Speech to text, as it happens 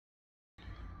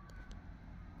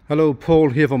Hello,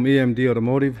 Paul here from AMD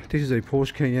Automotive. This is a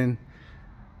Porsche Cayenne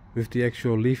with the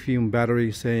actual lithium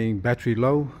battery saying battery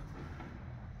low.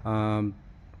 The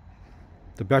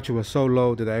battery was so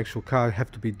low that the actual car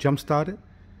had to be jump started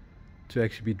to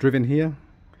actually be driven here,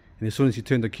 and as soon as you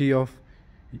turn the key off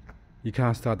you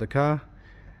can't start the car.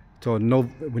 So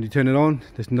when you turn it on,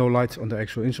 there's no lights on the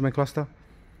actual instrument cluster.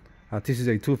 This is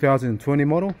a 2020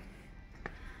 model,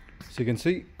 so you can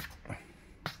see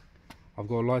I've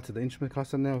got lights at the instrument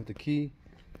cluster now with the key.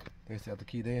 There's the other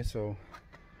key there. So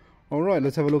alright,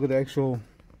 let's have a look at the actual,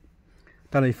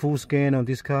 done a full scan on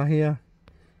this car here,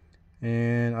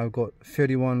 and I've got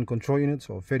 31 control units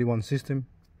or 31 system.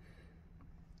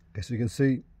 As you can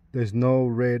see, there's no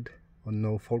red or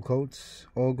no fault codes,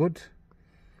 all good.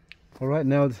 Alright,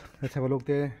 now let's have a look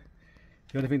there.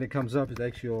 The only thing that comes up is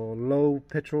actually your low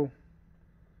petrol,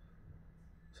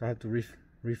 so I have to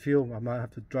refuel. I might have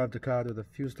to drive the car to the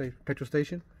petrol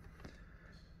station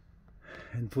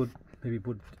and put in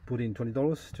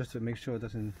 $20 just to make sure it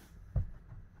doesn't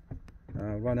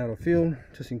run out of fuel,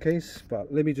 just in case.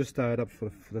 But let me just start it up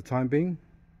for the time being.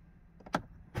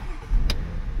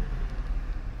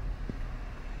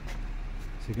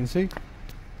 So you can see,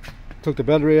 took the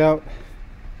battery out,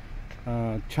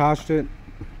 charged it,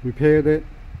 repaired it,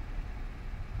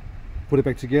 put it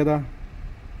back together.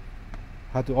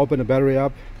 Had to open the battery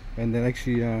up and then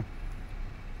actually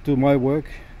do my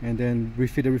work and then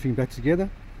refit everything back together,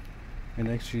 and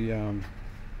actually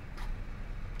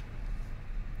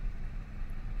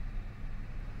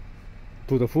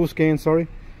do the full scan,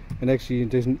 and actually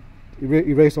just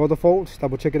erase all the faults,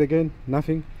 double check it again,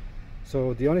 nothing.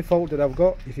 So the only fault that I've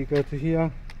got, if you go to here,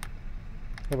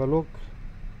 have a look,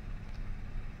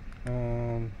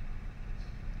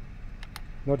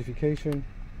 notification.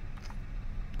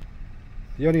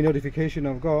 The only notification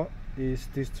I've got is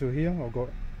this two here. I've got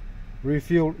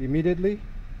refuel immediately,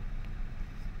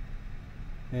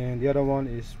 and the other one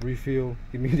is refuel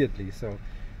immediately. So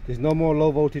there's no more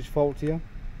low voltage fault here.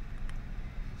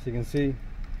 So you can see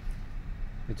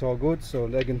it's all good. So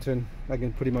I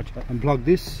can pretty much unplug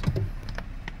this.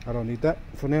 I don't need that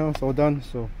for now, it's all done.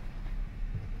 So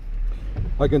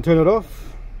I can turn it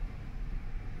off,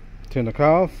 turn the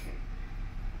car off.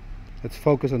 Let's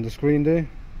focus on the screen there.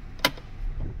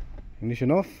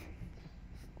 Ignition off,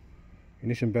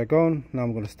 ignition back on. Now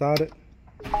I'm going to start it,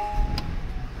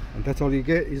 and that's all you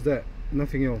get, is that,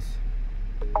 nothing else.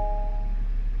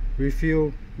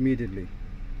 Refuel immediately,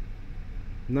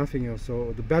 nothing else.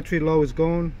 So the battery low is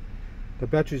gone, the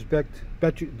battery's back,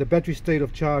 the battery state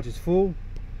of charge is full.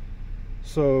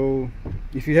 So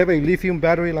if you have a lithium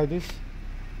battery like this,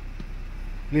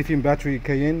 lithium battery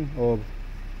Cayenne or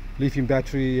lithium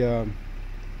battery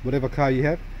whatever car you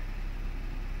have,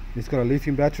 it's got a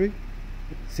lithium battery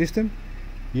system,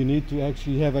 you need to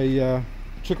actually have a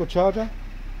trickle charger.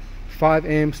 5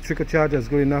 amps trickle charger is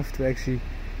good enough to actually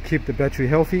keep the battery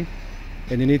healthy.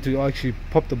 And you need to actually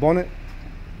pop the bonnet.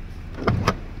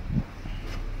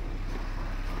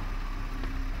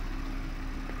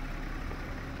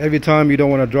 Every time you don't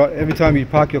want to drive, every time you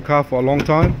park your car for a long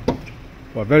time,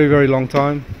 for a very, very long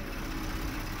time,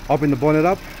 open the bonnet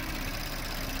up,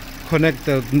 connect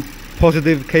the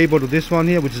positive cable to this one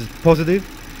here, which is positive,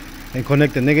 and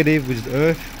connect the negative, which is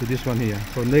earth, to this one here.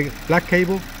 So black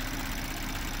cable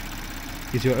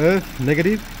is your earth,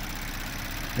 negative,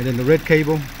 and then the red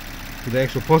cable to the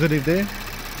actual positive there,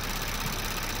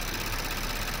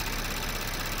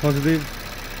 positive,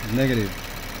 negative.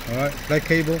 Alright, black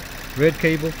cable, red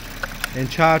cable, and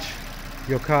charge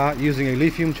your car using a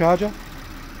lithium charger.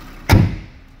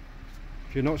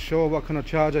 If you're not sure what kind of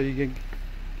charger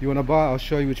you want to buy, I'll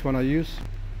show you which one I use.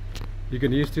 You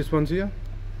can use these ones here,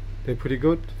 they're pretty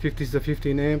good. 50 is the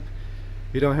 15 amp.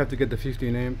 You don't have to get the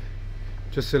 15 amp,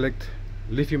 just select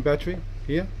lithium battery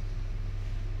here,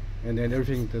 and then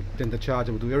everything, then the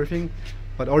charger will do everything.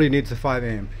 But all you need is a 5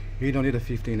 amp. You don't need a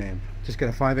 15 amp, just get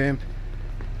a 5 amp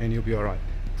and you'll be alright.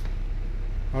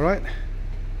 Alright,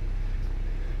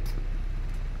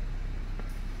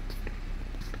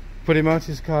 pretty much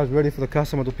this car is ready for the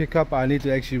customer to pick up. I need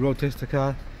to actually road test the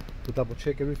car to double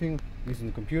check everything using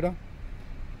the computer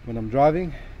when I'm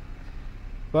driving,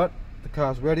 but the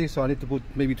car's ready, so I need to put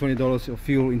maybe $20 of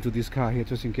fuel into this car here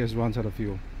just in case it runs out of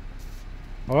fuel.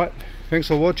 Alright, thanks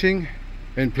for watching,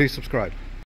 and please subscribe.